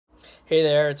Hey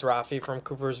there, it's Rafi from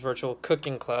Cooper's Virtual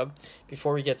Cooking Club.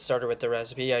 Before we get started with the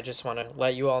recipe, I just want to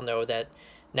let you all know that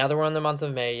now that we're in the month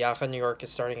of May, Yachad New York is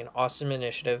starting an awesome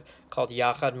initiative called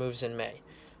Yachad Moves in May.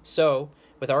 So,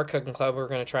 with our cooking club, we're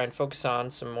going to try and focus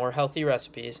on some more healthy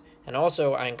recipes, and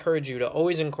also I encourage you to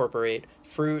always incorporate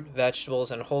fruit,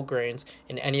 vegetables, and whole grains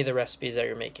in any of the recipes that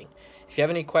you're making. If you have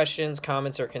any questions,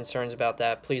 comments, or concerns about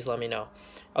that, please let me know.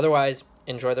 Otherwise,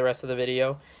 enjoy the rest of the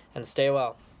video, and stay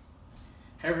well.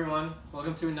 Hey everyone,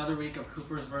 welcome to another week of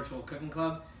Cooper's Virtual Cooking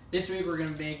Club. This week we're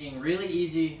going to be making really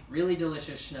easy, really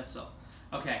delicious schnitzel.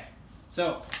 Okay,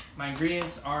 so my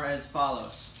ingredients are as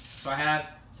follows. So I have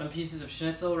some pieces of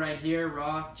schnitzel right here,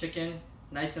 raw chicken,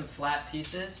 nice and flat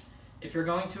pieces. If you're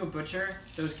going to a butcher,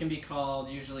 those can be called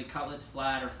usually cutlets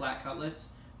flat or flat cutlets,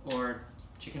 or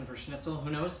chicken for schnitzel,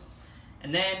 who knows.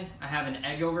 And then I have an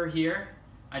egg over here.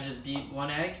 I just beat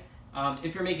one egg.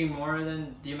 If you're making more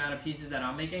than the amount of pieces that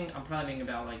I'm making, I'm probably making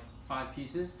about like 5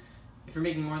 pieces. If you're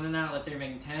making more than that, let's say you're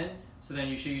making 10, so then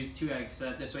you should use 2 eggs, so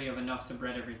that this way you have enough to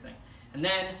bread everything. And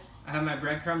then I have my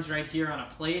breadcrumbs right here on a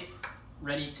plate,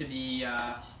 ready to be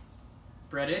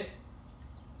breaded.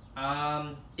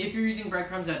 If you're using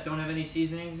breadcrumbs that don't have any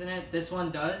seasonings in it, this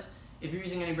one does. If you're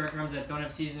using any breadcrumbs that don't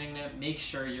have seasoning in it, make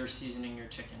sure you're seasoning your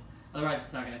chicken. Otherwise,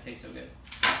 it's not going to taste so good.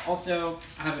 Also,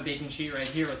 I have a baking sheet right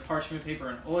here with parchment paper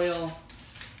and oil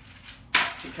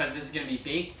because this is going to be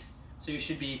baked. So you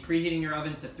should be preheating your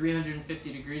oven to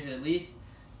 350 degrees at least,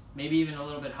 maybe even a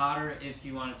little bit hotter if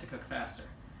you want it to cook faster.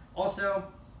 Also,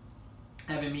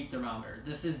 I have a meat thermometer.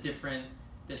 This is different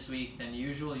this week than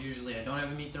usual. Usually I don't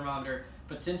have a meat thermometer,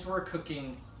 but since we're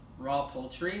cooking raw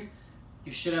poultry,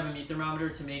 you should have a meat thermometer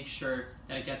to make sure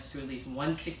that it gets to at least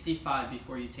 165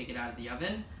 before you take it out of the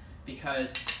oven,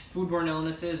 because foodborne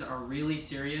illnesses are really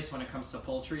serious when it comes to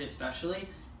poultry especially,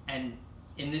 and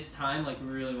in this time, like, we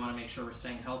really want to make sure we're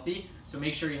staying healthy, so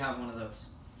make sure you have one of those.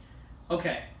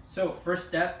 Okay, so first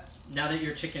step, now that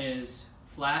your chicken is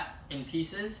flat in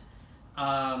pieces,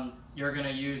 you're going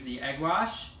to use the egg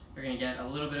wash. You're going to get a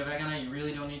little bit of egg on it, you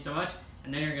really don't need so much,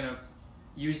 and then you're going to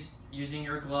using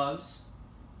your gloves,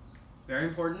 very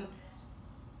important,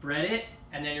 bread it,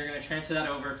 and then you're going to transfer that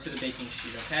over to the baking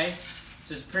sheet, okay?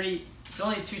 So it's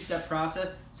only a 2-step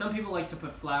process. Some people like to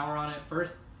put flour on it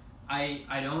first.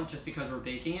 I don't, just because we're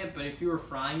baking it, but if you were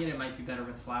frying it, it might be better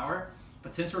with flour.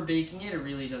 But since we're baking it, it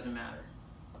really doesn't matter.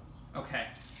 Okay,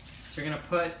 so you're gonna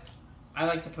put, I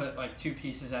like to put like 2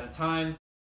 pieces at a time.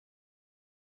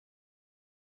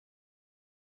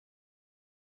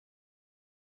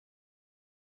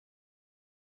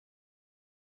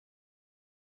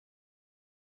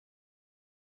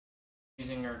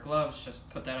 Using your gloves, just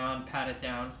put that on, pat it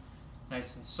down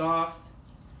nice and soft,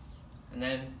 and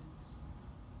then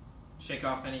shake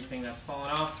off anything that's fallen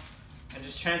off, and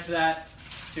just transfer that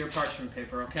to your parchment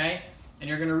paper, okay? And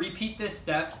you're gonna repeat this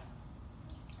step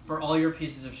for all your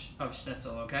pieces of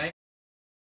schnitzel, okay?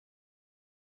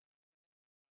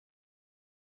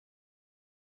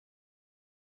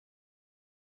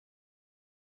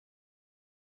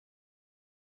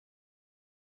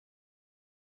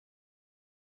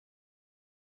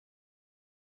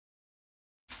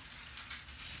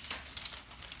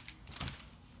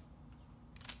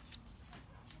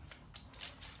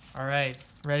 All right,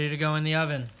 ready to go in the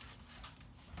oven.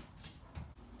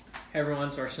 Hey everyone,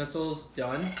 so our schnitzel's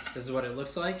done. This is what it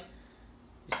looks like.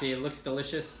 You see, it looks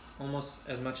delicious almost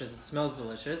as much as it smells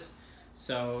delicious.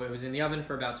 So it was in the oven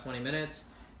for about 20 minutes,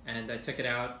 and I took it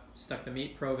out, stuck the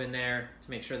meat probe in there to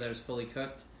make sure that it was fully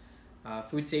cooked.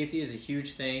 Food safety is a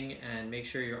huge thing, and make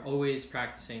sure you're always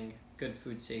practicing good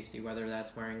food safety, whether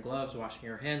that's wearing gloves, washing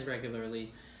your hands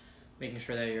regularly, making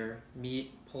sure that your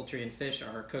meat, poultry, and fish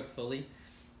are cooked fully.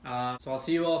 So I'll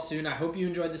see you all soon. I hope you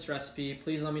enjoyed this recipe.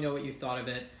 Please let me know what you thought of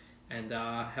it, and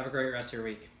have a great rest of your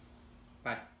week.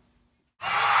 Bye.